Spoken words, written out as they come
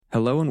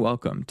Hello and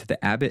welcome to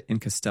the Abbott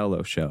and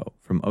Costello Show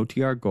from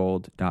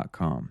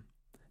OTRGold.com.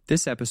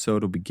 This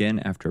episode will begin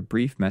after a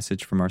brief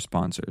message from our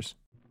sponsors.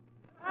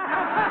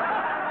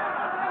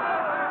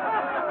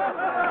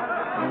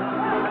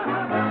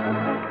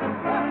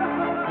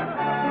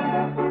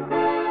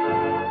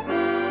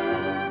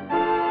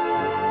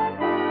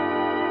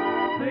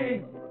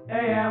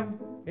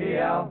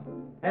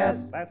 C-A-M-E-L-S.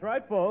 That's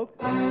right, folks.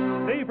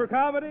 C for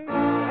comedy,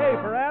 A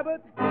for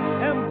Abbott,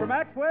 M for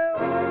Maxwell,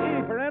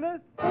 E for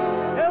Ennis,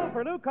 L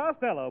for Lou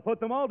Costello. Put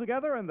them all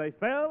together and they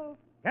spell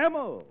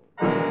Camel.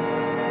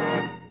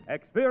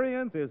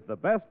 Experience is the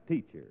best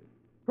teacher.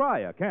 Try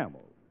a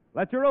Camel.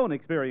 Let your own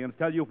experience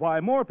tell you why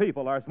more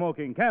people are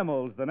smoking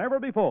Camels than ever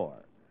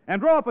before. And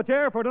draw up a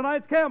chair for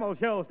tonight's Camel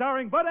Show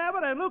starring Bud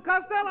Abbott and Lou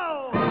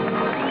Costello.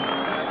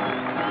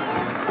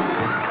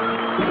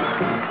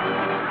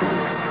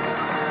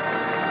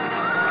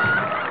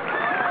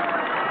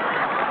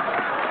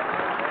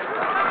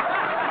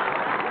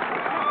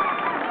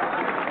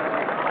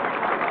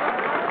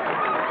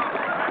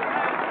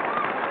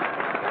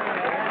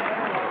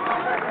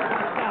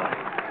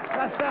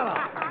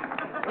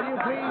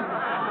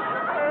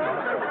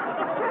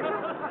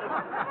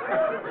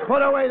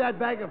 Put away that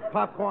bag of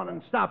popcorn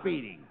and stop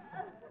eating.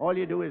 All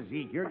you do is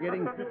eat. You're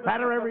getting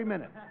fatter every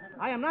minute.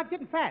 I am not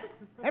getting fat.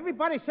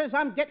 Everybody says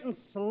I'm getting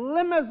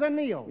slim as an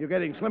eel. You're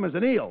getting slim as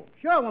an eel.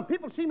 Sure, when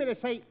people see me, they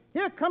say,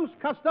 "Here comes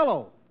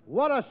Costello.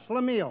 What a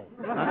slim eel."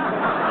 Hey,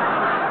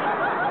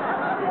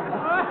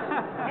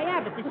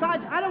 Abbott,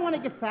 besides, I don't want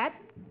to get fat.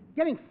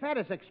 Getting fat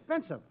is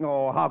expensive.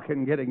 Oh, how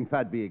can getting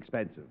fat be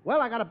expensive?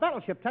 Well, I got a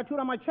battleship tattooed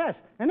on my chest,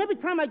 and every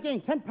time I gain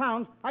 10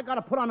 pounds, I got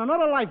to put on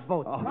another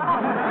lifeboat. Oh. Don't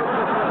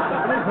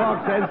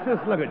talk sense.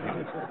 Just look at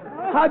you.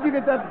 How'd you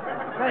get that?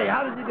 Hey,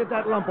 how did you get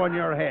that lump on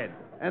your head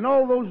and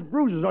all those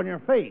bruises on your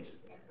face?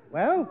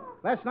 Well,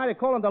 last night I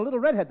called on the little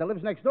redhead that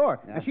lives next door,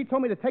 and she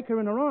told me to take her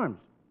in her arms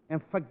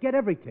and forget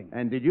everything.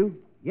 And did you?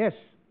 Yes.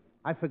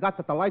 I forgot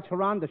that the lights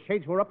were on, the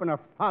shades were up, and her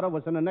father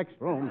was in the next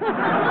room.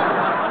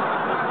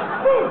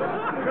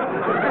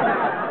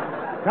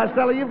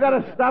 Costello, you've got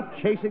to stop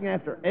chasing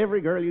after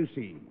every girl you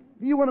see.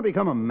 Do you want to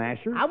become a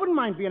masher? I wouldn't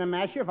mind being a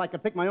masher if I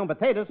could pick my own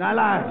potatoes. Now,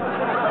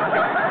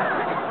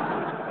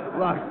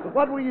 look,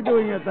 what were you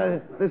doing at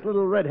this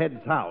little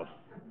redhead's house?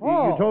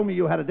 Oh. You told me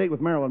you had a date with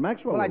Marilyn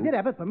Maxwell. Well, I did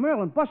have it, but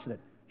Marilyn busted it.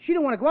 She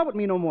didn't want to go out with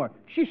me no more.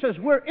 She says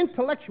we're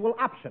intellectual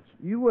opposites.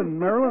 You and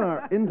Marilyn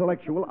are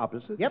intellectual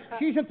opposites? Yep,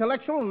 she's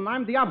intellectual and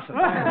I'm the opposite.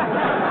 Well,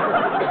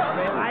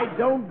 I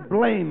don't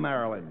blame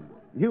Marilyn.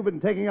 You've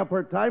been taking up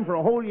her time for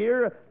a whole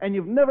year, and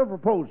you've never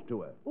proposed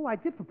to her. Oh, I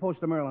did propose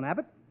to Marilyn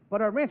Abbott,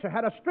 but her answer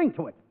had a string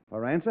to it.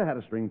 Her answer had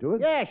a string to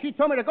it? Yeah, she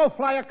told me to go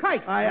fly a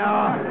kite. I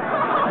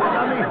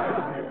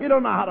mean, you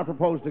don't know how to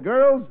propose to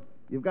girls.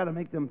 You've got to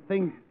make them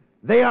think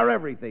they are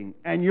everything,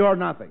 and you're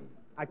nothing.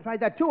 I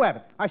tried that too,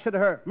 Abbott. I said to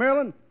her,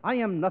 Marilyn, I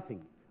am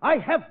nothing. I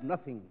have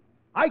nothing.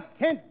 I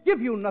can't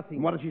give you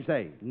nothing. What did she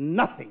say?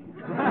 Nothing.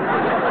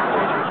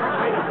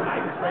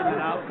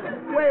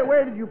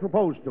 Where did you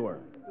propose to her?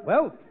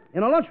 Well,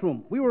 in a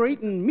lunchroom. We were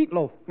eating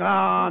meatloaf.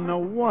 Ah, no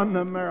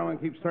wonder Marilyn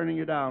keeps turning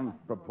you down,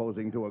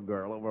 proposing to a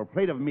girl over a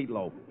plate of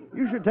meatloaf.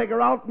 You should take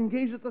her out and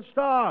gaze at the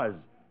stars.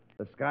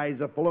 The skies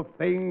are full of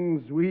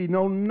things we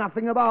know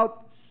nothing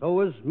about.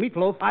 So is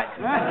meatloaf. Oh,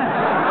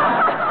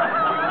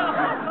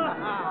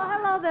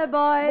 hello there,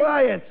 boys.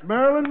 Why, it's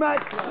Marilyn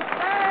Maxwell.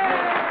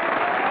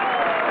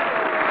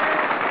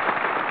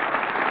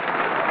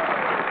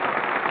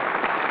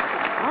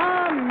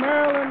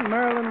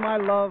 Marilyn, my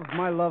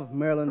love,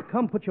 Marilyn.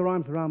 Come put your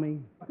arms around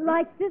me.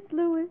 Like this,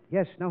 Louis?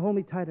 Yes, now hold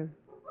me tighter.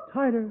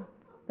 Tighter.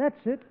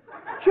 That's it.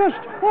 Just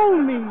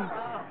hold me.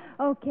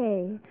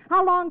 Okay.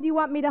 How long do you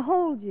want me to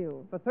hold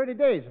you? For 30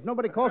 days. If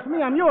nobody calls for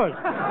me, I'm yours.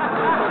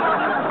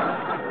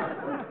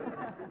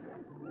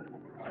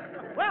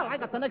 Well, I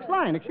got the next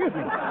line. Excuse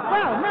me.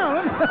 Well,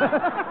 Marilyn.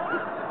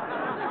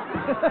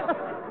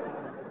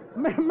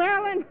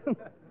 Marilyn,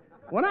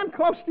 when I'm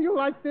close to you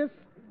like this,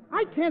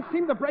 I can't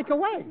seem to break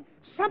away.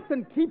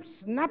 Something keeps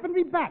snapping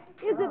me back.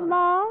 Is it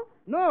love?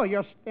 No,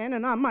 you're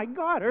standing on my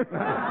garter.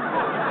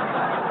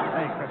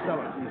 Hey,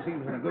 Costello, she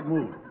seems in a good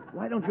mood.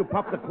 Why don't you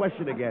pop the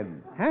question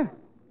again? Huh?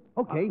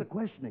 Okay. Pop the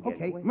question again.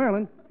 Okay, Wait.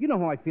 Marilyn, you know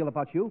how I feel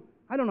about you.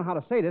 I don't know how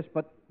to say this,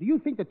 but do you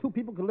think that two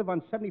people could live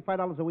on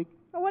 $75 a week?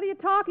 Well, what are you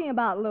talking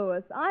about,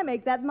 Louis? I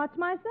make that much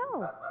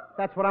myself.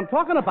 That's what I'm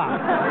talking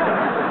about.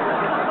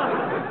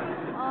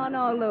 Oh,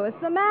 no, Louis.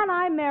 The man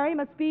I marry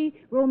must be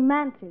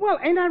romantic. Well,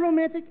 ain't I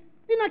romantic?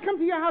 Didn't I come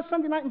to your house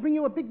Sunday night and bring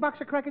you a big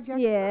box of Cracker Jacks?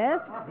 Yes.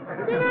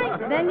 Didn't I?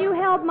 Then you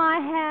held my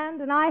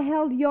hand, and I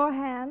held your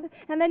hand,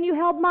 and then you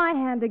held my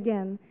hand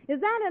again. Is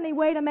that any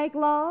way to make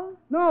love?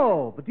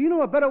 No, but do you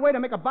know a better way to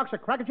make a box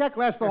of Cracker Jack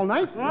last all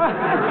night?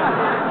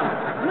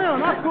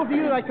 Marilyn, I'll prove to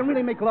you that I can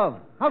really make love.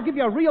 I'll give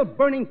you a real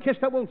burning kiss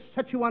that will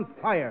set you on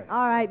fire.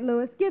 All right,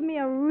 Louis, give me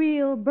a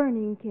real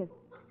burning kiss.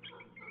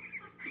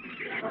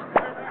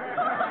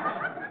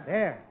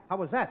 There. How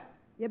was that?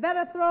 You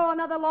better throw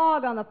another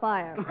log on the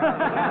fire. Well,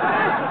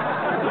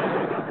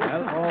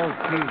 oh,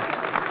 gee.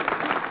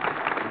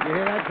 Did you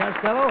hear that,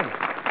 Costello?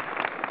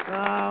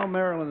 Oh,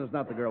 Marilyn is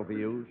not the girl for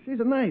you. She's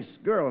a nice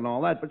girl and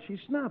all that, but she's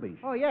snobbish.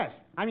 Oh, yes.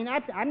 I mean,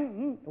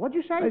 what'd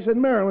you say? I said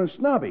Marilyn's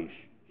snobbish.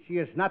 She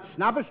is not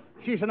snobbish.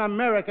 She's an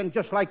American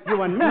just like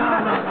you and me. Don't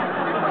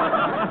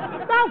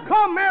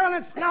call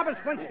Marilyn snobbish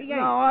when she ain't.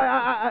 No,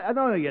 I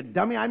no, you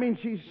dummy. I mean,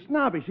 she's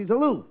snobbish. She's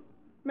aloof.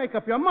 Make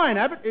up your mind,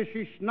 Abbott. Is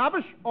she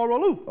snobbish or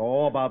aloof?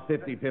 Oh, about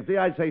 50-50.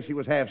 I'd say she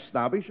was half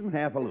snobbish and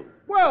half aloof.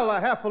 Well,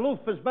 a half aloof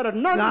is better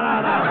than none. No.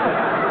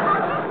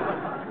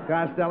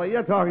 Costello,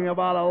 you're talking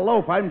about a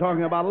loaf. I'm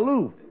talking about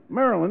aloof.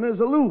 Marilyn is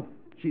aloof.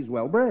 She's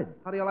well-bred.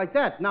 How do you like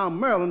that? Now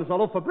Marilyn is a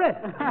loaf of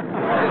bread. Next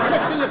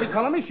thing you'll be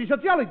telling me she's a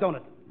jelly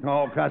donut.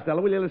 Oh,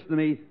 Costello, will you listen to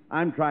me?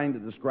 I'm trying to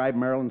describe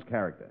Marilyn's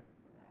character.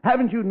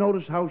 Haven't you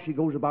noticed how she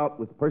goes about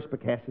with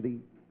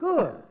perspicacity?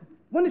 Good.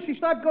 When did she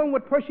start going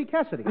with Percy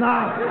Cassidy?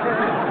 No.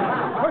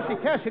 Percy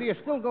Cassidy is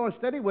still going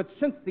steady with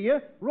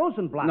Cynthia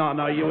Rosenblatt.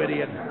 No, you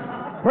idiot.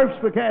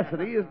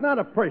 Perspicacity is not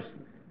a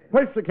person.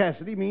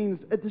 Perspicacity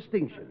means a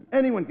distinction.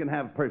 Anyone can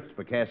have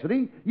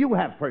perspicacity. You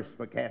have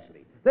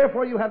perspicacity.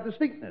 Therefore, you have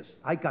distinctness.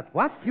 I got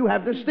what? You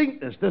have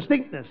distinctness.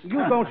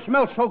 You don't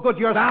smell so good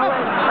yourself.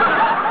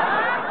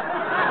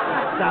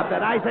 Stop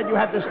that. I said you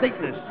have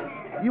distinctness.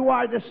 You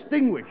are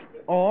distinguished.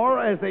 Or,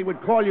 as they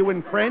would call you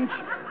in French,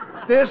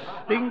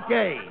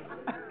 distingué.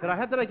 Could I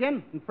have that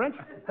again in French?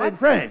 In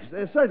French,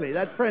 certainly.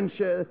 That French,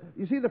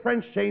 you see, the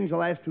French change the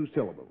last two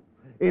syllables.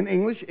 In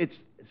English, it's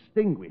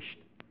distinguished.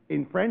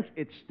 In French,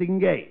 it's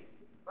stingé.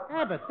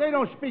 Abbott, they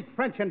don't speak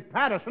French in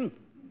Patterson.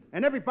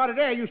 And everybody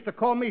there used to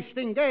call me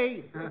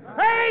Stingay.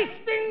 Hey,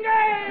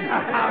 Stingay!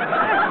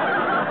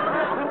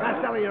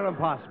 Costello, you're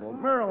impossible.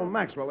 Marilyn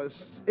Maxwell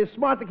is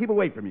smart to keep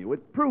away from you.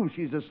 It proves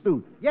she's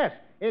astute. Yes,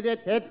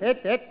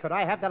 it. Could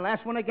I have the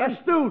last one again?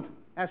 Astute.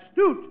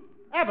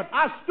 Abbott,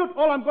 astute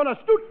all I'm going to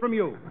astute from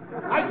you.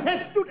 I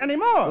can't astute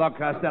anymore. Look,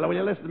 Costello, will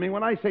you listen to me?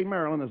 When I say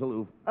Marilyn is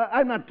aloof,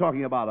 I'm not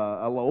talking about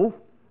a loaf.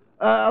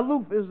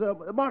 Aloof is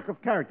a mark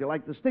of character,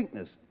 like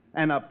distinctness.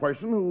 And a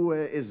person who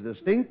is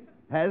distinct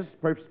has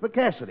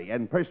perspicacity,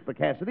 and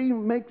perspicacity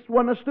makes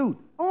one astute.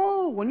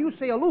 Oh, when you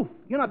say aloof,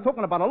 you're not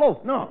talking about a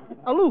loaf. No.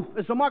 Aloof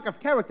is a mark of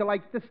character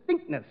like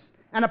distinctness.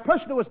 And a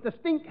person who is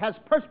distinct has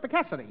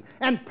perspicacity.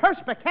 And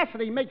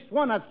perspicacity makes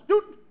one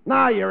astute.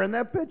 Now you're in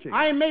there pitching.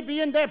 I may be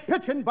in there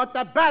pitching, but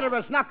the batter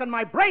is knocking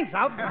my brains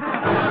out.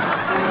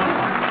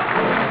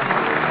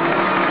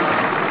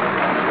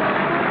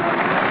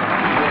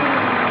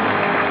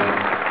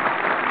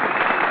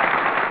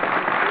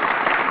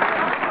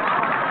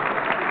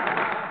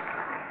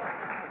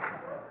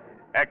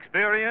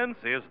 Experience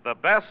is the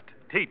best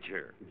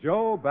teacher.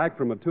 Joe, back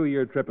from a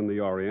 2-year trip in the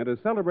Orient, is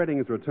celebrating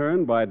his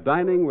return by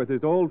dining with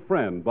his old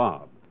friend,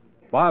 Bob.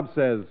 Bob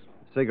says,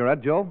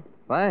 Cigarette, Joe?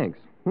 Thanks.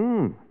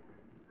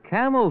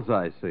 Camels,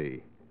 I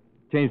see.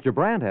 Changed your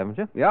brand, haven't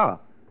you? Yeah.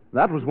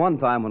 That was one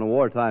time when a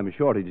wartime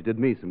shortage did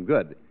me some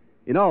good.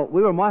 You know,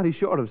 we were mighty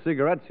short of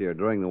cigarettes here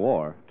during the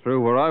war.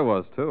 True where I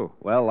was, too.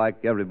 Well,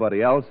 like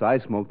everybody else, I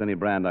smoked any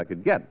brand I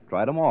could get.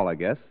 Tried them all, I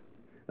guess.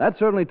 That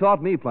certainly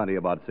taught me plenty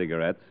about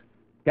cigarettes.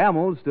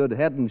 Camels stood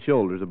head and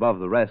shoulders above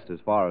the rest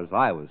as far as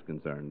I was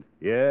concerned.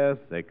 Yes,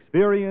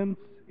 experience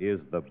is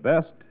the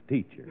best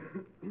teacher.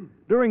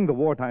 During the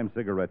wartime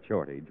cigarette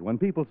shortage, when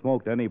people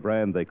smoked any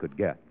brand they could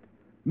get,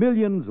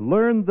 millions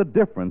learned the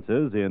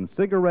differences in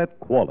cigarette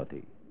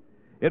quality.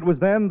 It was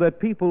then that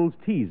people's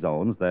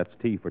T-zones, that's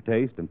T for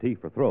taste and T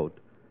for throat,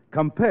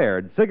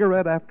 compared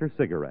cigarette after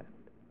cigarette.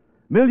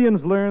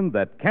 Millions learned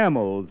that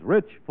Camel's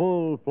rich,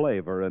 full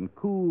flavor and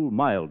cool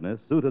mildness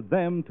suited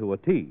them to a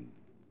T.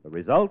 The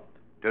result?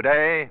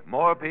 Today,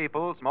 more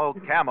people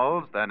smoke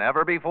Camels than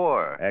ever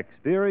before.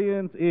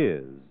 Experience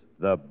is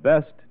the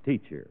best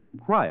teacher.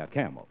 Try a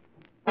Camel.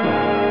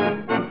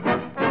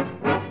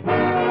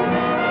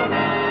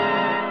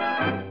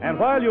 And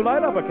while you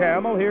light up a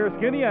Camel, here's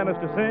Skinny Ennis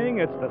to sing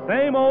It's the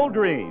Same Old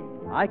Dream.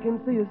 I can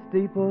see a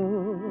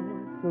steeple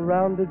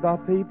surrounded by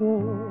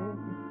people.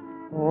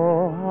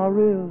 Oh, how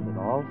real it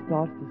all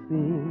starts to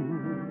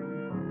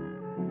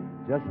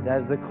seem. Just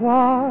as the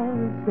choir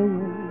is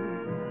singing,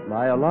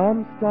 my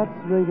alarm starts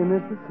ringing.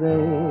 It's the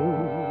same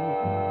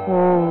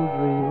old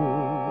dream.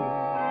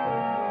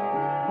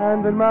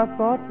 And then my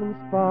thoughts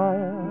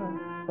inspire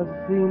a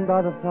scene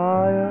by the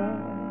fire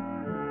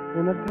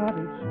in a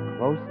cottage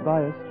close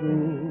by a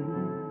stream.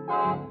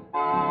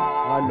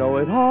 I know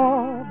it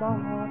all by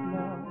heart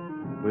now.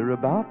 We're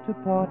about to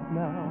part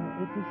now.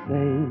 It's the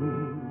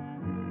same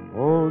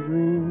old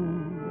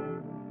dream.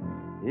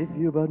 If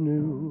you but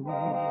knew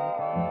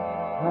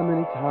how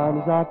many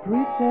times I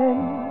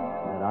pretend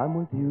that I'm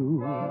with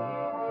you,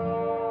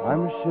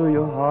 I'm sure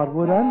your heart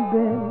would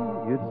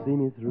unbend. You'd see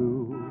me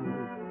through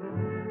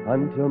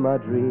until my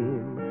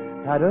dream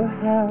had a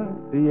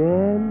happy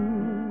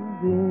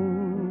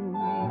ending.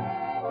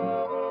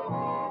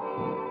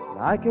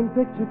 I can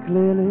picture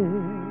clearly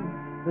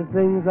the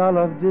things I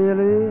love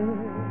dearly.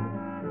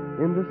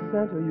 In the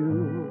center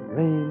you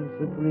reign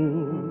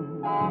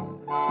supreme.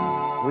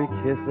 We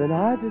kiss and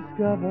I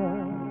discover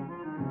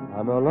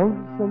I'm a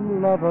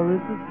lonesome lover.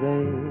 It's the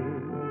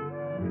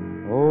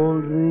same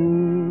old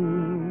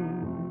dream.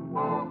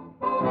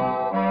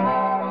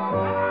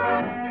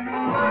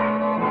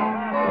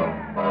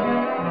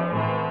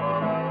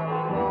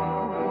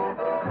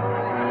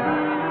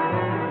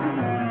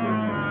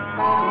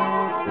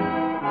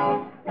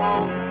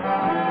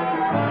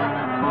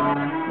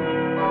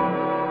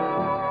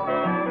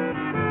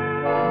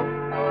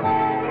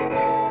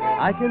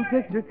 I can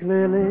picture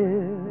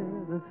clearly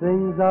the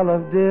things I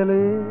love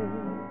dearly.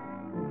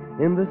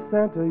 In the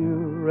center you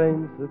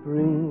reign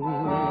supreme.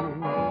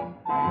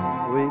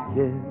 We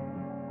kiss,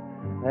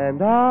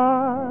 and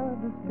I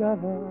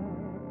discover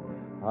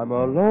I'm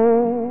a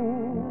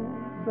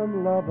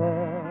lonesome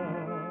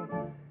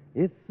lover.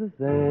 It's the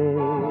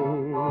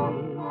same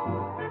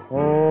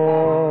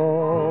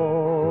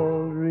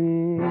old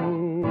dream.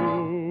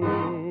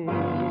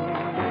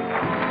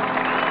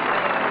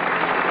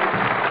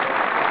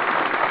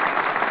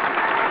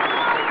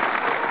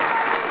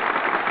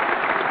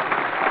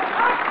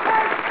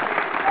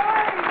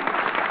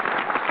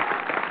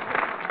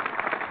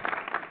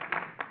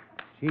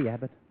 Gee,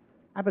 Abbott,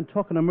 I've been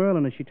talking to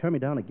Marilyn and she turned me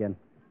down again.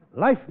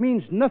 Life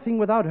means nothing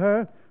without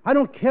her. I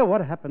don't care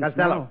what happens.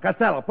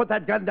 Costello, put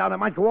that gun down. It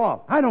might go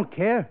off. I don't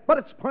care. But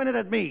it's pointed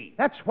at me.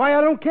 That's why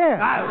I don't care.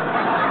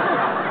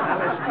 Now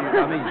listen to you,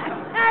 dummy.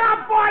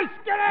 Atta boy,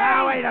 Skinny!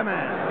 Now, wait a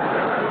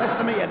minute. Listen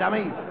to me, you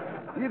dummy.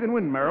 You can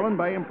win Marilyn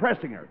by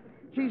impressing her.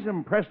 She's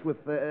impressed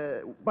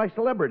by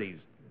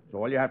celebrities. So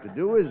all you have to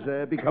do is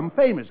become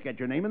famous, get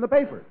your name in the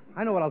papers.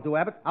 I know what I'll do,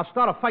 Abbott. I'll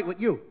start a fight with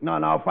you.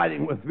 No,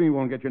 fighting with me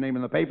won't get your name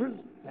in the papers.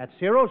 At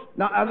Ciro's?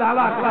 No, look.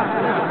 Costello,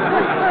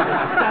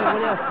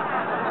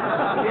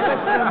 will you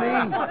listen to me?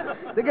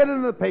 To get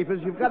into the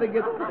papers, you've got to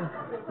get...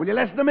 Will you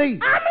listen to me? I'm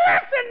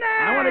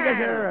listening! I want to get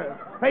your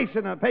face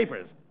in the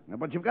papers.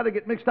 But you've got to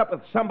get mixed up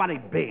with somebody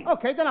big.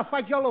 Okay, then I'll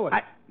fight Joe Louis.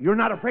 You're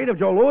not afraid of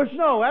Joe Louis?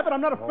 No, Abbott,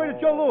 I'm not afraid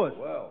of Joe Louis.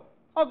 Well.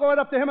 I'll go right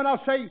up to him and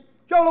I'll say,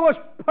 Joe Louis,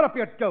 put up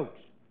your dukes.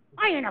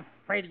 I ain't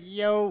afraid of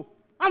you.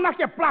 I'll knock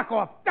your block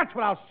off. That's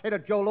what I'll say to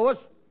Joe Louis.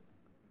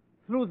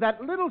 Through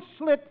that little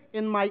slit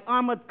in my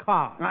armored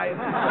car. You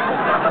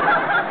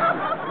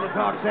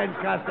talk sense,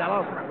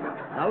 Costello.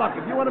 Now, look,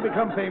 if you want to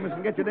become famous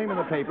and get your name in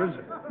the papers,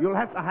 you'll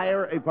have to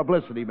hire a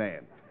publicity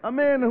man. A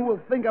man who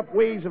will think up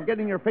ways of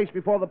getting your face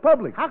before the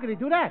public. How can he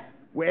do that?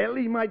 Well,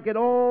 he might get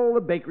all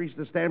the bakeries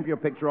to stamp your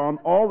picture on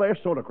all their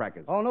soda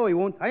crackers. Oh, no, he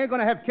won't. I ain't going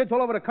to have kids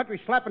all over the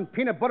country slapping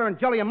peanut butter and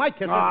jelly in my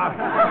kisses. All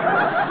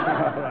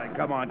right,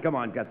 come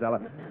on,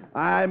 Costello.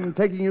 I'm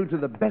taking you to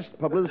the best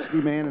publicity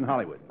man in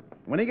Hollywood.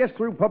 When he gets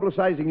through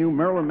publicizing you,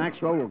 Marilyn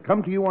Maxwell will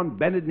come to you on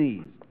bended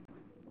knees.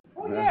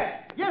 Oh,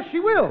 yes. Yes, she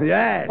will.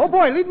 Yes. Oh,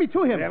 boy, lead me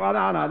to him. Yeah, well,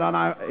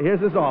 no.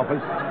 Here's his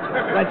office.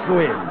 Let's go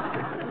in.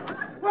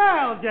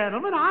 Well,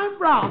 gentlemen, I'm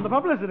Brown, the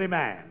publicity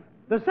man.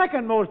 The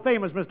second most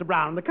famous Mr.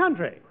 Brown in the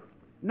country.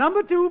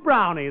 Number 2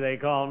 Brownie, they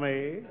call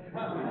me.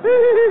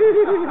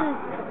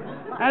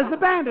 As the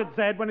bandit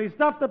said when he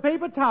stuffed a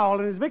paper towel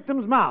in his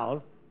victim's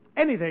mouth,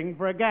 anything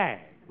for a gag.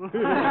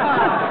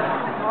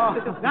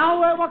 Now,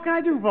 what can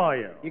I do for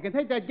you? You can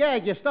take that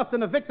gag you stuffed in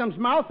the victim's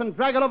mouth and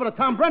drag it over to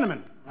Tom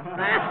Brenneman.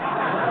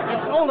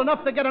 It's old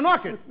enough to get an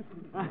orchid.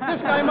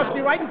 This guy must be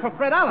writing for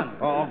Fred Allen.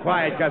 Oh,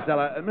 quiet,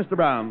 Costello. Mr.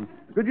 Brown,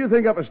 could you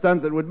think up a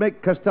stunt that would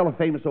make Costello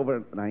famous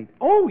overnight?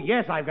 Oh,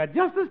 yes, I've got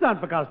just the stunt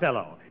for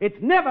Costello. It's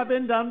never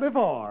been done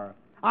before.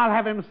 I'll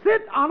have him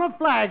sit on a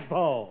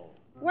flagpole.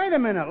 Wait a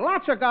minute.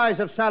 Lots of guys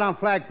have sat on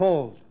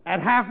flagpoles.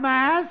 At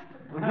half-mast?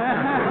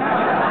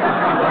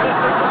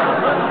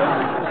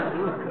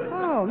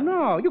 Oh,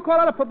 no. You call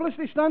that a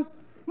publicity stunt?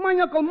 My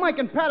Uncle Mike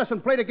in Patterson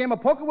played a game of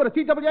poker with a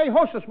TWA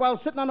hostess while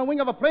sitting on the wing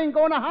of a plane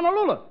going to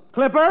Honolulu.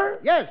 Clipper?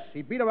 Yes,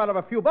 he beat her out of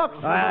a few bucks.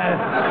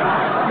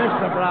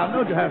 Mr. Brown,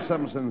 don't you have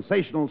some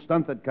sensational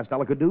stunt that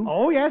Costello could do?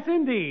 Oh, yes,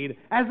 indeed.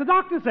 As the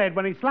doctor said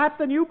when he slapped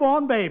the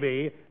newborn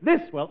baby,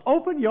 this will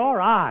open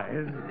your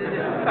eyes.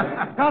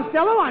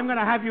 Costello, I'm going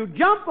to have you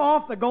jump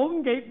off the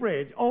Golden Gate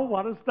Bridge. Oh,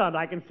 what a stunt.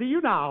 I can see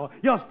you now.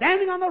 You're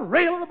standing on the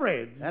rail of the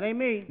bridge. That ain't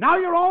me. Now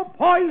you're all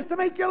poised to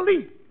make your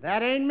leap.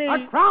 That ain't me.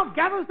 A crowd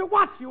gathers to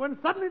watch you, and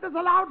suddenly there's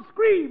a loud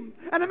scream,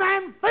 and a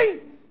man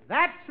faints.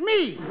 That's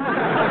me.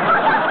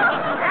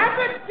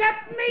 Abbott, get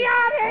me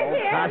out of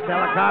here.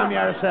 Costello, calm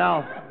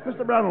yourself.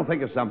 Mr. Brown will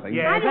think of something.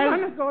 Yes, I just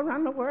want to go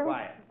around the world.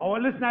 Quiet. Oh,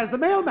 and listen, as the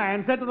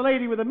mailman said to the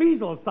lady with the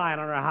measles sign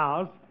on her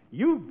house,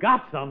 you've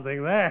got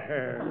something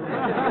there.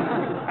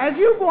 As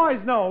you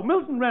boys know,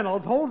 Milton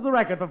Reynolds holds the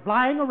record for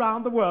flying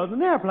around the world in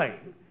an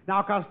airplane.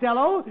 Now,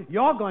 Costello,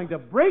 you're going to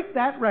break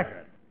that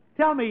record.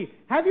 Tell me,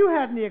 have you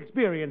had any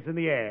experience in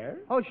the air?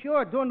 Oh,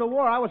 sure. During the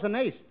war, I was an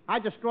ace. I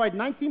destroyed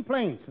 19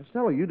 planes.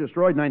 Costello, you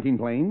destroyed 19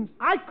 planes?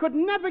 I could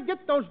never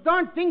get those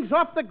darn things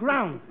off the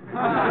ground.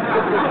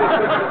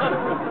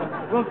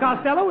 Well,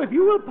 Costello, if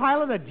you will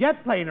pilot a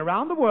jet plane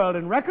around the world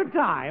in record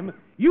time,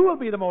 you will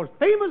be the most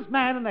famous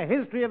man in the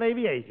history of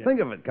aviation. Think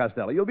of it,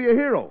 Costello. You'll be a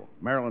hero.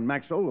 Marilyn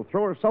Maxwell will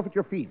throw herself at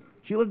your feet.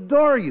 She'll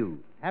adore you.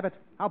 Abbott,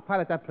 I'll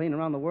pilot that plane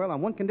around the world on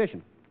one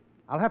condition.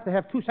 I'll have to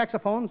have 2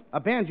 saxophones, a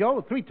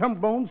banjo, 3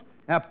 trombones,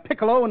 and a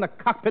piccolo in the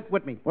cockpit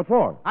with me. What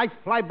for? I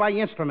fly by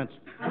instruments.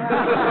 Well,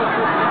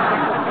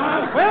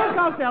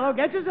 Costello,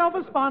 get yourself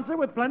a sponsor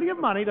with plenty of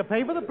money to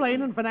pay for the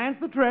plane and finance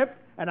the trip,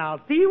 and I'll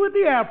see you at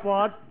the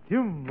airport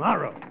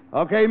tomorrow.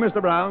 Okay,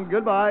 Mr. Brown.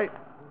 Goodbye.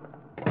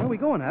 Where are we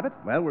going, Abbott?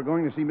 Well, we're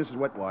going to see Mrs.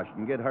 Wetwash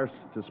and get her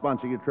to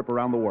sponsor your trip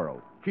around the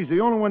world. She's the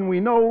only one we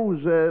know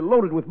who's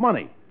loaded with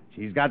money.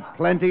 She's got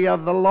plenty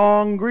of the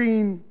long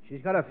green.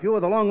 She's got a few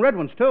of the long red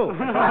ones, too. All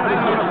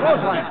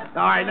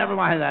right, never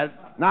mind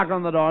that. Knock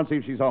on the door and see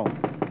if she's home.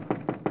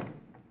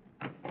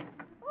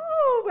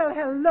 Oh, well,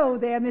 hello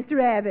there,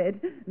 Mr.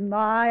 Abbott.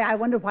 My, I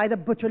wonder why the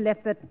butcher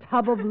left the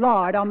tub of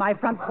lard on my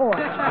front porch.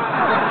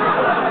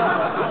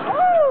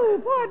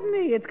 Oh, pardon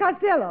me, it's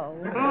Costello.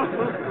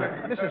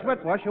 Mrs.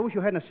 Wetwash, I wish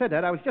you hadn't said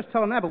that. I was just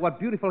telling Abbott what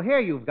beautiful hair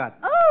you've got.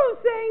 Oh,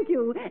 thank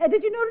you.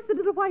 Did you notice the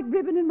little white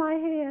ribbon in my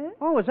hair?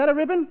 Oh, is that a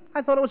ribbon?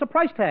 I thought it was a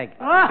price tag.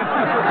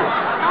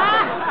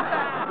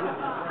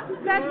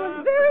 That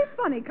was very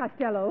funny,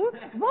 Costello.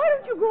 Why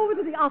don't you go over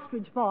to the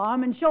ostrich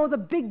farm and show the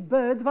big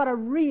birds what a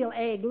real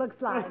egg looks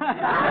like? I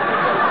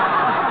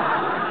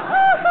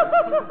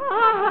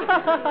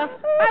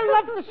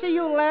love to see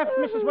you laugh,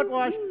 Mrs.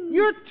 Wetwash.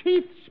 Your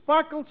teeth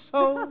sparkle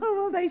so.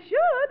 Oh, they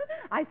should.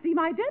 I see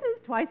my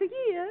dentist twice a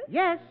year.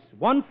 Yes,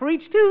 one for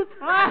each tooth.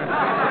 Cut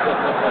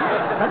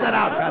that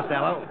out,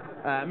 Costello.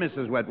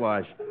 Mrs.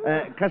 Wetwash,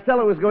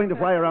 Costello is going to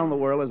fly around the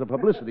world as a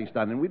publicity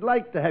stunt, and we'd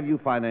like to have you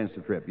finance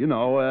the trip. You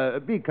know,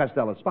 be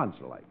Costello's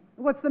sponsor, like.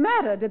 What's the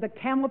matter? Did the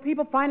camel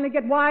people finally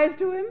get wise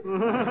to him?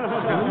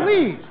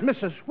 Please,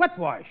 Mrs.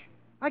 Wetwash.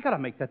 I gotta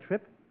make that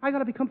trip. I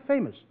gotta become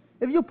famous.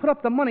 If you put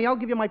up the money, I'll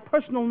give you my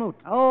personal note.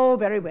 Oh,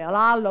 very well.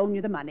 I'll loan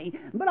you the money.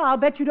 But I'll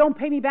bet you don't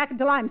pay me back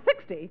until I'm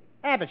 60.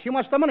 Abbott, she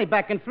wants the money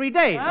back in 3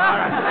 days. All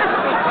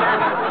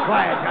right.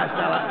 Quiet,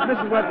 Costello.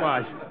 Mrs.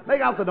 Wetwash,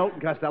 make out the note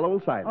and Costello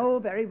will sign it. Oh,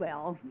 very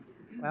well.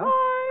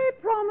 I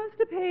promise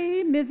to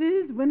pay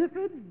Mrs.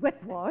 Winifred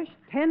Wetwash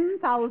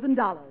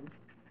 $10,000.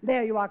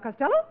 There you are,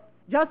 Costello.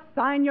 Just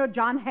sign your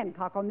John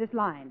Hancock on this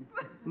line.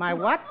 My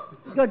what?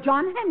 Your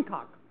John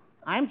Hancock.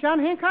 I'm John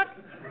Hancock?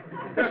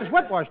 Mrs.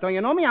 Wetwash, don't you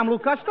know me? I'm Lou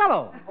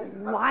Costello.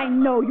 Oh, I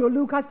know you're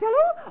Lou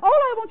Costello. All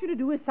I want you to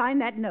do is sign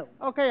that note.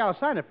 Okay, I'll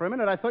sign it for a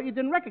minute. I thought you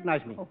didn't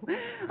recognize me.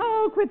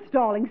 Oh, quit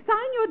stalling.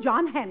 Sign your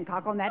John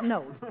Hancock on that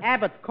note.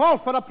 Abbott, call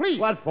for the police.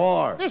 What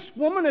for? This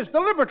woman is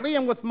deliberately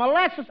and with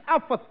molasses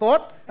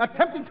afterthought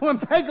attempting to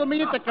inveigle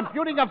me into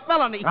computing a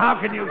felony. How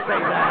can you say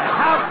that?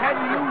 How can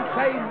you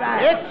say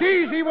that? It's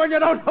easy when you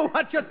don't know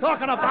what you're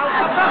talking about.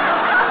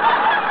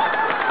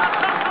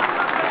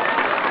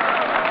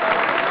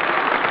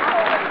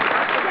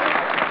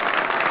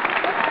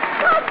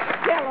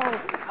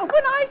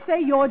 When I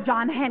say you're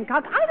John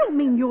Hancock, I don't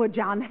mean you're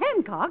John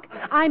Hancock.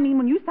 I mean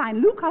when you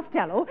sign Lou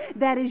Costello,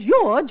 that is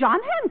your John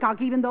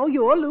Hancock, even though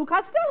you're Lou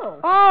Costello.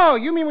 Oh,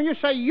 you mean when you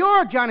say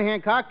you're John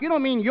Hancock, you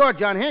don't mean you're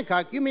John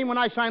Hancock. You mean when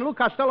I sign Lou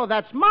Costello,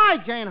 that's my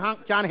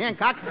John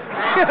Hancock.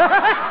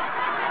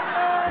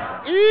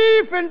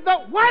 Even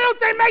though... Why don't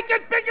they make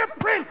it bigger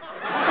print?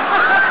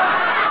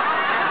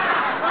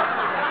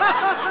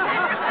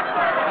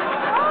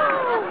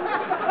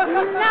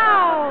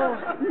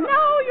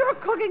 Now you're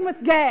cooking with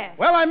gas.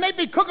 Well, I may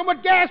be cooking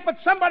with gas, but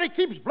somebody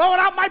keeps blowing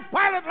out my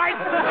pilot light.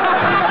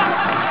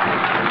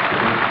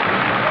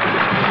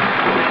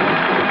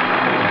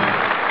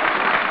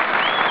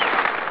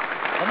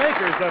 The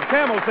makers of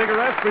Camel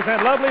cigarettes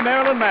present lovely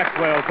Marilyn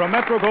Maxwell from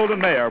Metro Goldwyn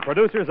Mayer,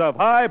 producers of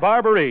High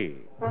Barbary.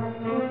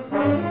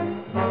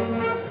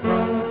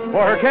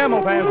 For her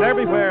Camel fans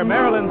everywhere,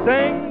 Marilyn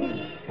sings...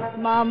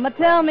 Mama,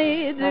 tell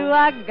me, do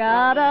I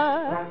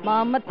gotta?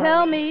 Mama,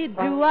 tell me,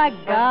 do I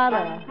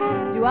gotta?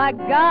 Do I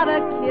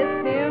gotta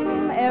kiss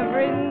him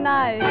every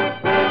night?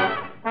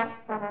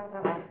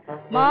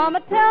 Mama,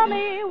 tell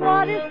me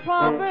what is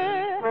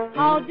proper.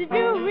 How did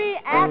you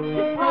react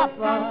to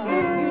Papa?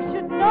 You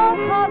should know,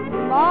 'cause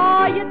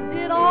Ma, you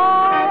did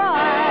all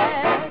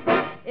right.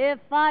 If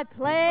I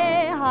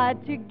play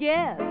hard to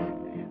get,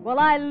 will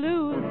I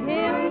lose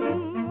him?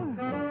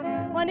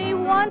 When he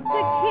wants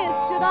a kiss,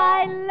 should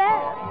I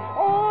let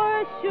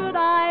or should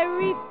I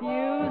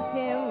refuse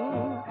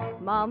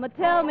him? Mama,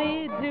 tell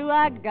me, do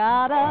I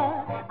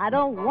gotta? I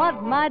don't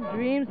want my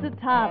dreams to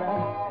totter.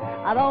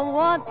 I don't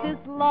want this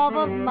love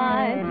of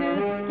mine to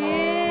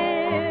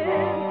skip.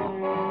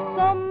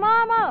 So,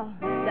 Mama,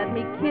 let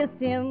me kiss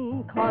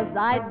him, 'cause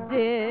I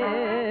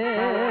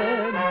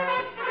did.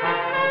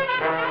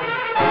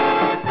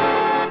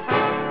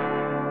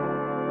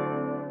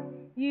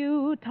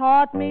 You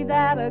taught me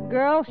that a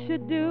girl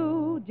should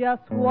do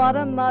just what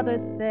a mother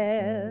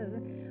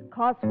said,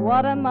 'cause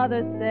what a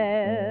mother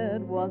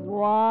said was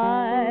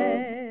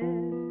wise.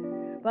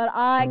 But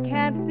I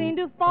can't seem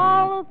to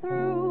follow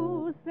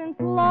through since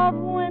love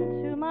went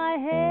to my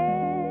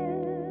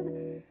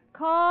head.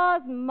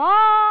 'Cause,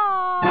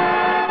 Ma,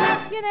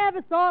 you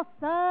never saw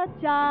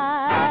such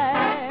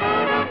eyes.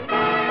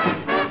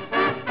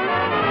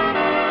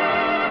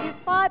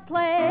 If I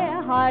play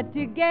hard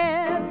to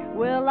get,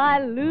 will I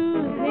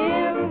lose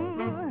him?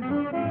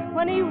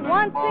 When he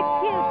wants a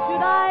kiss,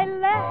 should I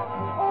let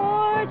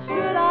or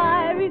should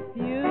I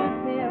refuse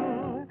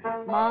him?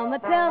 Mama,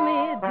 tell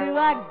me, do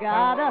I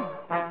gotta?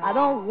 I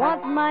don't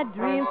want my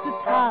dreams to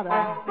totter.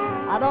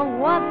 I don't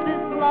want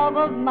this love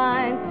of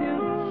mine to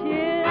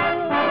chill.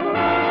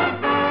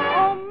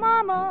 Oh,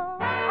 Mama,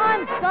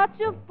 I'm such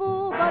a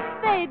fool, but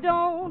they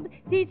don't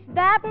teach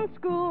that in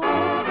school.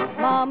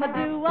 Mama,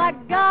 do I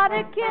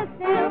gotta kiss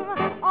him?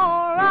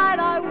 All right,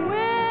 I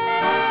will.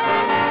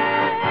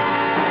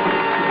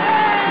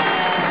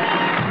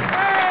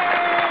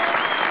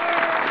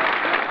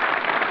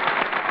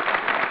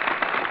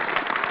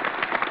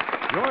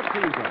 Your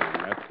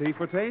T-Zone, that's T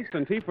for taste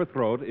and T for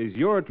throat, is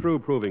your true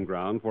proving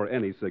ground for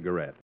any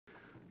cigarette.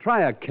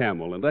 Try a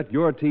Camel and let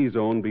your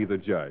T-Zone be the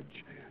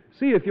judge.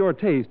 See if your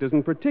taste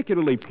isn't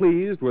particularly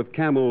pleased with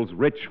Camel's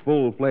rich,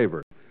 full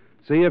flavor.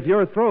 See if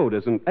your throat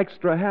isn't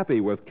extra happy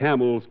with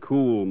Camel's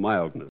cool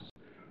mildness.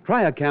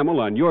 Try a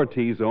Camel on your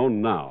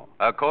T-Zone now.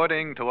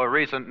 According to a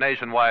recent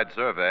nationwide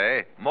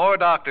survey, more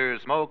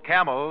doctors smoke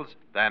Camels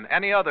than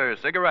any other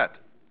cigarette.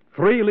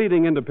 3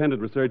 leading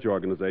independent research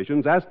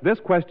organizations asked this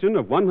question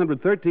of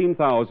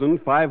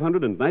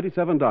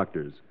 113,597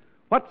 doctors.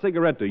 What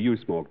cigarette do you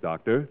smoke,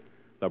 doctor?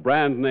 The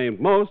brand named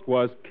most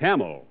was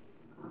Camel.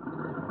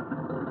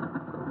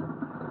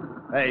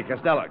 Hey,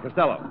 Costello.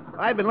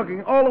 I've been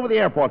looking all over the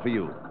airport for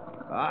you.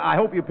 I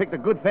hope you picked a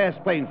good,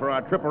 fast plane for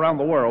our trip around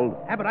the world.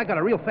 Abbott, I got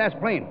a real fast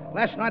plane.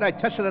 Last night I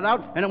tested it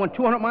out, and it went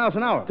 200 miles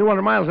an hour.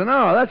 200 miles an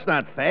hour? That's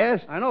not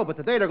fast. I know, but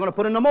today they're going to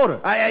put in the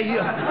motor.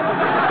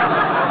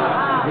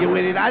 You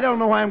idiot. I don't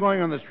know why I'm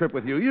going on this trip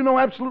with you. You know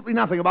absolutely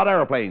nothing about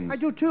airplanes. I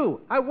do,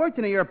 too. I worked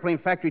in an airplane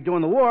factory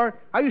during the war.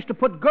 I used to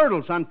put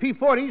girdles on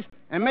P-40s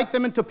and make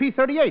them into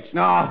P-38s.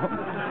 No.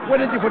 When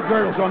did you put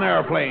girdles on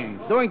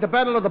airplanes? During the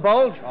Battle of the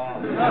Bulge.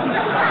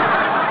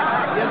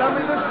 Yeah,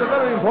 dummy, this is a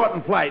very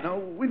important flight. Now,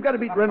 we've got to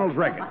beat Reynolds'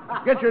 record.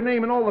 Get your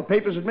name in all the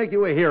papers and make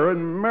you a hero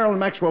in Marilyn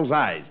Maxwell's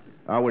eyes.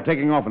 We're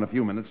taking off in a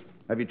few minutes.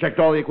 Have you checked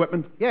all the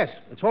equipment? Yes,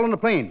 it's all in the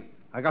plane.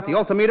 I got the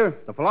altimeter,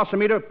 the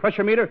velocimeter,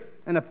 pressure meter,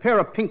 and a pair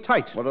of pink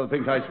tights. What are the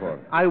pink tights for?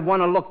 I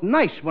want to look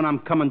nice when I'm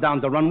coming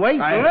down the runway.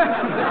 Hiya,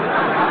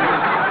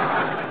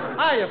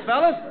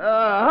 fellas.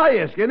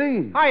 Hiya,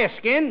 Skinny. Hiya,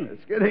 Skin.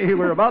 Skinny,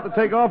 we're about to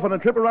take off on a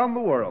trip around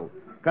the world.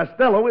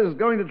 Costello is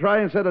going to try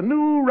and set a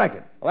new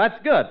record. Well,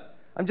 that's good.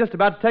 I'm just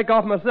about to take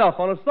off myself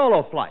on a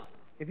solo flight.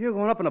 If you're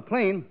going up in a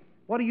plane,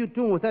 what are you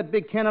doing with that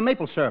big can of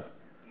maple syrup?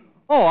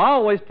 Oh, I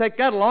always take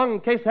that along in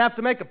case I have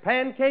to make a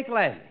pancake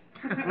landing.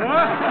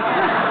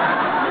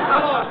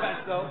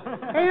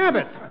 Hey,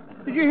 Abbott,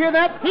 did you hear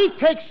that? He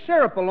takes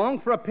syrup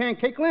along for a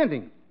pancake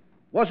landing.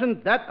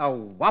 Wasn't that a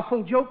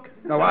waffle joke?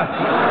 No, what?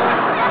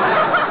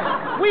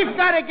 We've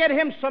got to get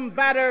him some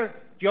batter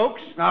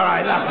jokes. All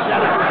right, look,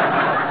 shut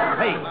up.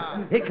 Hey,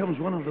 here comes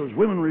one of those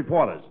women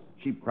reporters.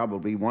 She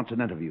probably wants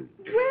an interview.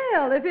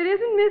 Well, if it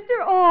isn't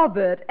Mr.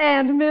 Orbit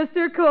and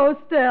Mr.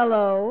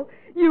 Costello,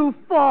 you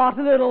fought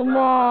little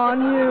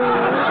mon, you.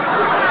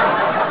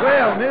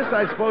 Well, miss,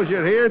 I suppose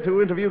you're here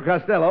to interview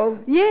Costello.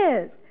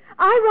 Yes.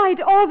 I write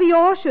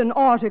aviation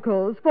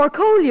articles for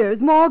Collier's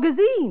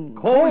Magazine.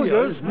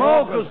 Collier's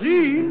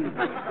Magazine?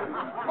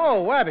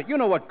 Oh, Abbott, you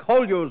know what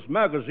Collier's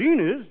Magazine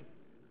is.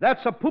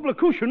 That's a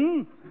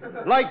publication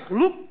like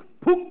Look,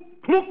 Pook,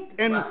 Klook,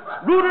 and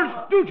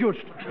Reuters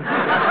Dujust.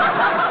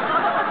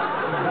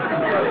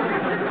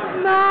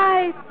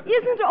 My,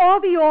 isn't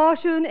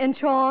aviation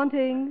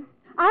enchanting?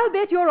 I'll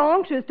bet you're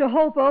anxious to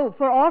hope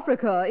for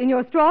Africa in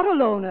your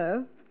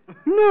Stratoloner.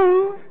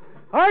 No,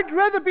 I'd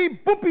rather be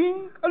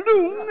booping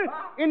alone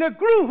in a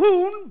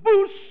groohoon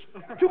boos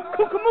to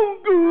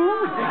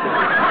Cucamoongoo.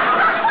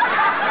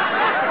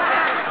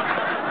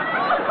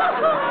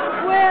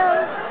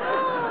 Well,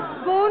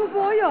 bon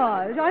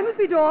voyage. I must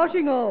be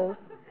dashing off.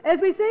 As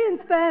we say in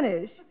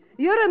Spanish,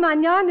 Yura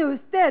mañana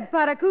usted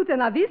paracuta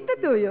na vista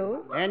to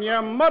you. And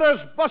your mother's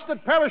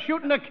busted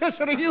parachute in a kiss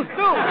to you, too. There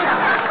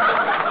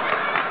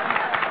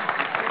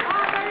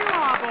you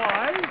are,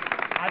 boys.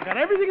 I've got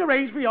everything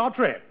arranged for your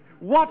trip.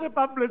 What a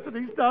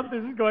publicity stunt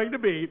this is going to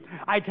be.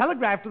 I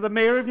telegraphed to the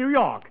mayor of New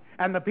York,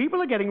 and the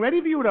people are getting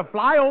ready for you to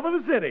fly over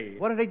the city.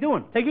 What are they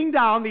doing? Taking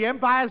down the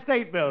Empire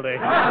State Building.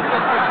 Wait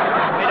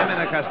a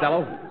minute,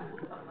 Costello.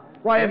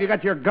 Why have you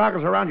got your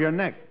goggles around your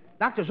neck?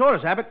 Doctor's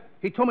orders, Abbott.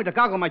 He told me to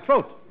goggle my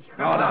throat.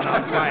 No,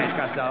 quiet,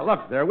 Costello.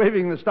 Look, they're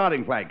waving the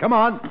starting flag. Come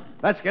on,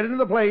 let's get into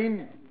the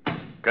plane.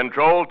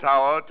 Control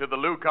tower to the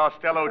Lou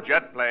Costello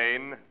jet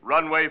plane.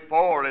 Runway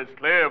 4 is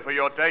clear for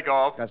your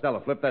takeoff. Costello,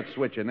 flip that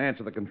switch and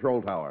answer the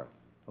control tower.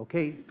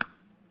 Okay.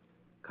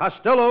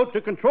 Costello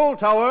to control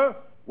tower.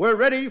 We're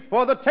ready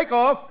for the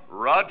takeoff.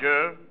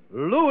 Roger.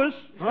 Lewis.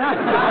 Come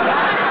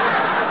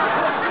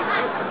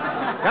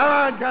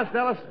on,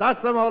 Costello,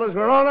 start the motors.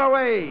 We're on our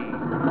way.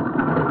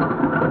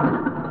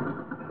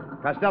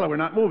 Costello, we're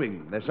not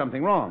moving. There's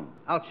something wrong.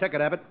 I'll check it,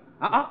 Abbott.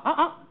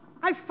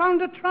 I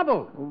found a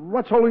trouble.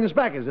 What's holding us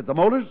back? Is it the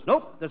motors?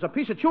 Nope. There's a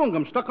piece of chewing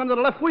gum stuck under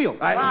the left wheel.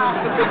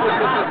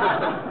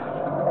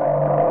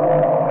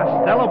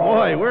 Costello,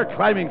 boy, we're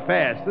climbing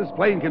fast. This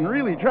plane can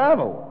really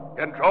travel.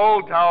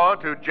 Control tower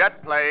to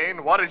jet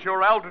plane. What is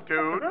your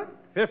altitude?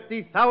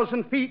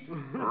 50,000 feet.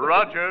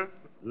 Roger.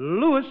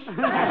 Lewis.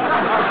 Hey,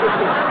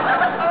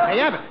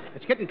 Abbott,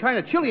 it's getting kind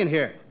of chilly in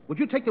here. Would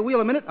you take the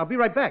wheel a minute? I'll be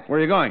right back. Where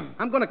are you going?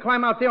 I'm going to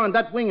climb out there on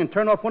that wing and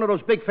turn off one of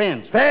those big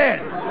fans.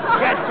 Fans?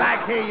 Get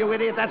back here, you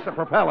idiot. That's the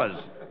propellers.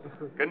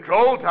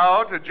 Control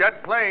tower to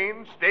jet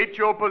plane. State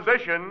your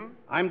position.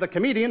 I'm the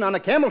comedian on a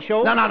camel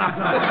show. No.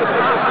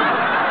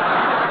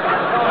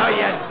 Oh,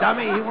 you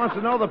dummy. He wants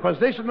to know the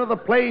position of the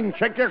plane.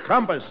 Check your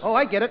compass. Oh,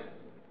 I get it.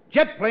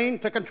 Jet plane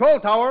to control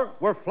tower.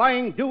 We're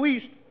flying due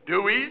east.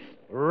 Due east?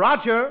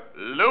 Roger.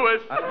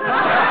 Lewis.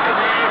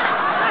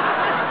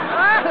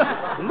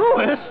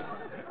 Lewis?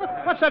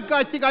 What's that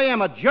guy think I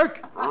am, a jerk?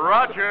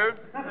 Roger.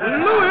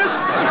 Lewis?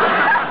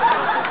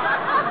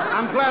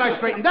 I'm glad I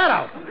straightened that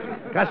out.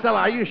 Costello,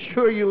 are you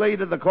sure you laid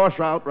the course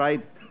route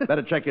right?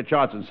 Better check your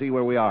charts and see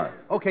where we are.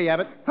 Okay,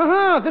 Abbott.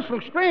 This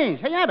looks strange.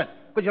 Hey, Abbott,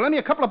 could you lend me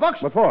a couple of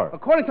bucks? What for?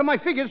 According to my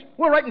figures,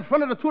 we're right in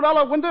front of the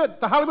 $2 window at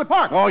the Hollywood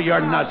Park. Oh,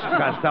 you're nuts,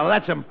 Costello.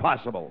 That's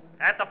impossible.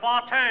 At the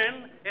far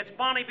turn, it's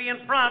Bonnie B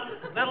in front,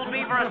 Little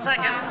Beaver a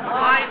second,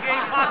 I.J.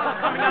 Fox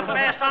is coming up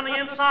fast on the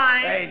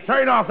inside. Hey,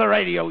 turn off the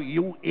radio,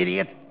 you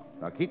idiot.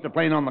 Now keep the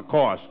plane on the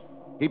course.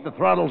 Keep the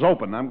throttles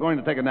open. I'm going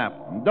to take a nap.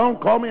 And don't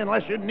call me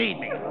unless you need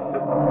me.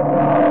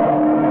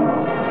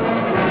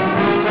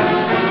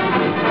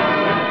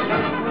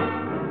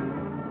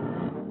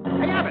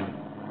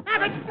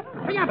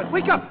 Hey, Abbott,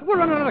 wake up. We're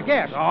running out of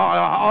gas.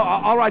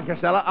 All right,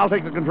 Costello. I'll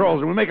take the controls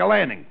and we'll make a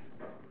landing.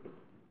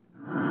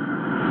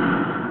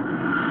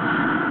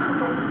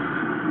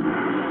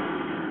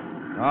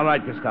 All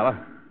right, Costello.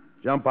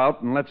 Jump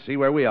out and let's see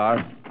where we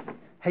are.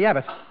 Hey,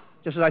 Abbott,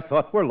 just as I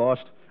thought, we're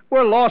lost.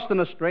 We're lost in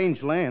a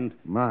strange land.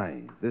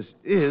 My, this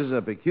is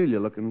a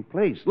peculiar-looking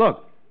place.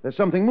 Look, there's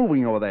something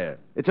moving over there.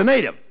 It's a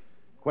native.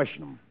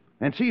 Question him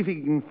and see if he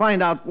can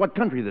find out what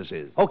country this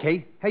is.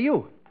 Okay. Hey,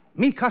 you.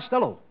 Me,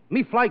 Costello.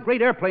 Me fly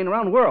great airplane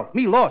around the world.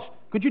 Me lost.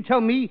 Could you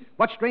tell me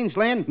what strange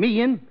land me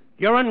in?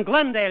 You're in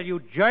Glendale,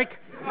 you jerk.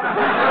 Hey,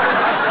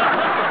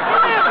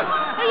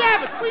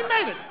 Abbott, we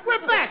made it.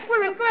 We're back.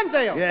 We're in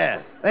Glendale.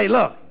 Yeah. Hey,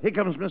 look. Here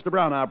comes Mr.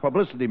 Brown, our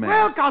publicity man.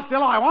 Well,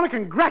 Costello, I want to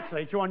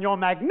congratulate you on your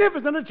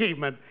magnificent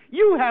achievement.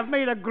 You have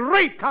made a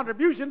great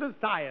contribution to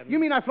science. You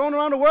mean I've flown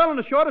around the world in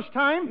the shortest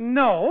time?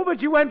 No, but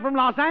you went from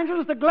Los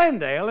Angeles to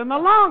Glendale in the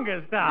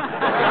longest time.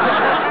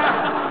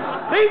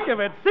 Think of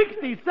it,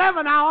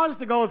 67 hours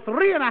to go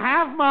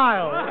 3.5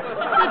 miles.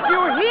 Did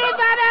you hear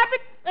that,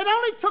 Abbott? It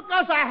only took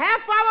us a half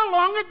hour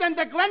longer than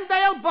the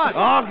Glendale bus.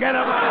 Oh, get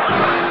him.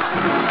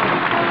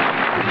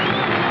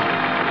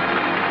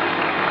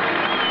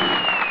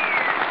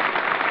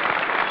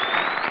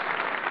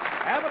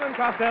 Abbott and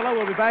Costello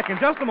will be back in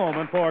just a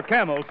moment for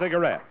Camel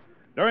cigarettes.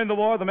 During the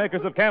war, the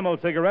makers of Camel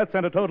cigarettes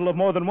sent a total of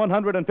more than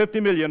 150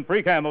 million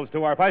free Camels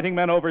to our fighting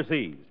men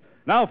overseas.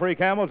 Now free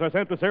Camels are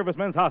sent to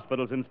servicemen's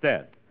hospitals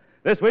instead.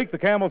 This week, the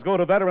Camels go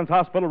to Veterans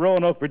Hospital,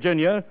 Roanoke,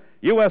 Virginia,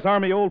 U.S.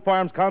 Army Old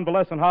Farms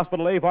Convalescent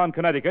Hospital, Avon,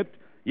 Connecticut,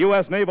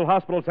 U.S. Naval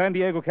Hospital, San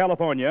Diego,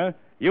 California,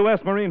 U.S.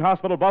 Marine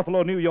Hospital,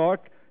 Buffalo, New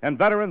York, and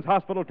Veterans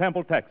Hospital,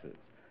 Temple, Texas.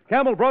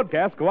 Camel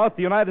broadcasts go out to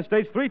the United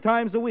States 3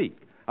 times a week.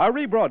 Are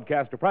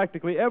rebroadcast to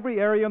practically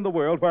every area in the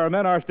world where our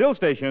men are still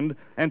stationed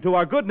and to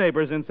our good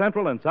neighbors in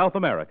Central and South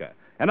America.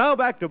 And now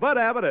back to Bud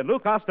Abbott and Lou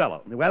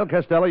Costello. Well,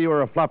 Costello, you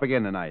were a flop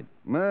again tonight.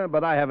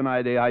 But I have an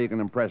idea how you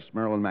can impress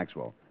Marilyn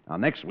Maxwell. Now,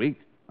 next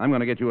week, I'm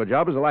going to get you a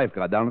job as a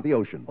lifeguard down at the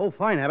ocean. Oh,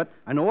 fine, Abbott.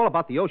 I know all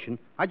about the ocean.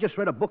 I just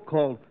read a book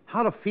called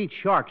How to Feed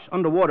Sharks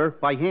Underwater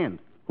by Hand.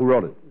 Who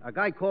wrote it? A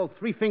guy called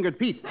Three-Fingered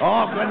Pete.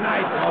 Oh, good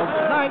night, folks.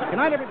 Good night. Good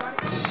night, everybody.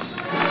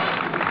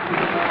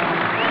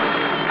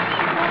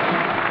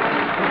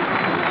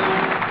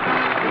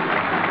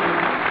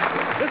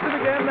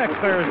 Again next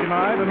Thursday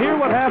night, and hear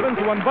what happens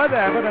when Bud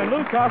Abbott and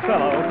Lou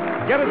Costello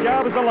get a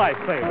job as a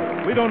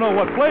lifesaver. We don't know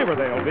what flavor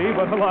they'll be,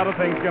 but a lot of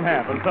things can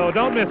happen, so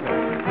don't miss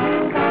it.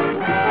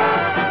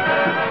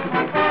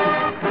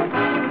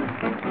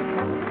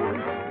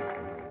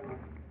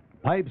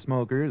 Pipe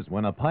smokers,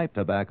 when a pipe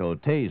tobacco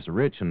tastes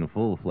rich and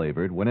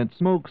full-flavored, when it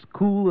smokes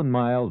cool and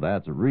mild,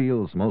 that's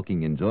real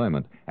smoking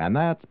enjoyment, and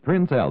that's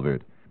Prince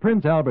Albert.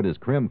 Prince Albert is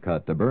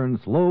crimp-cut to burn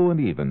slow and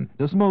even,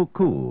 to smoke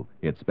cool.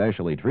 It's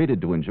specially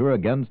treated to ensure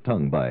against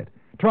tongue bite.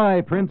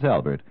 Try Prince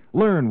Albert.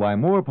 Learn why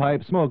more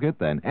pipes smoke it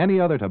than any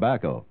other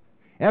tobacco.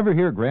 Ever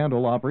hear Grand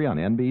Ole Opry on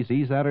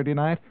NBC Saturday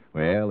night?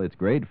 Well, it's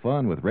great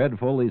fun with Red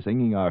Foley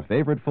singing our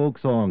favorite folk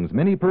songs,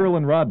 Minnie Pearl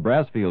and Rod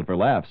Brassfield for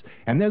laughs.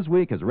 And this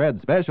week is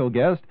Red's special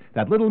guest,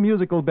 that little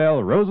musical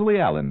belle,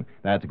 Rosalie Allen.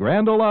 That's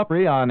Grand Ole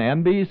Opry on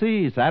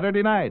NBC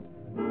Saturday night.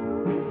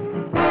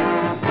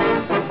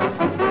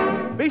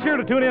 Be sure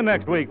to tune in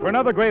next week for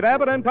another great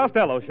Abbott and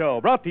Costello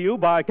show brought to you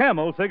by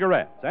Camel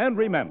Cigarettes. And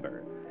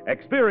remember,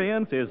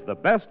 experience is the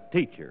best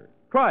teacher.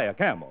 Try a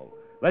Camel.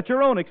 Let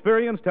your own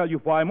experience tell you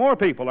why more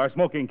people are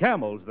smoking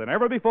Camels than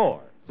ever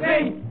before.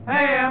 C-A-M-E-L-S.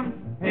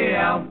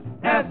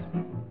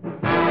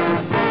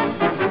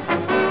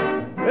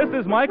 This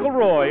is Michael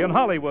Roy in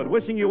Hollywood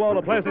wishing you all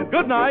a pleasant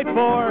good night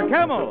for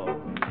Camel.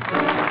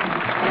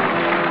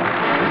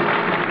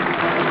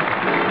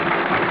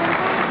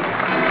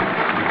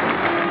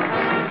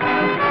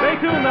 Stay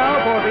tuned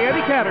now for the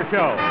Eddie Cantor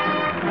Show.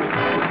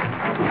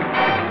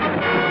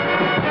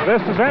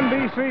 This is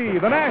NBC,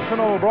 the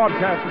national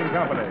broadcasting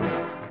company.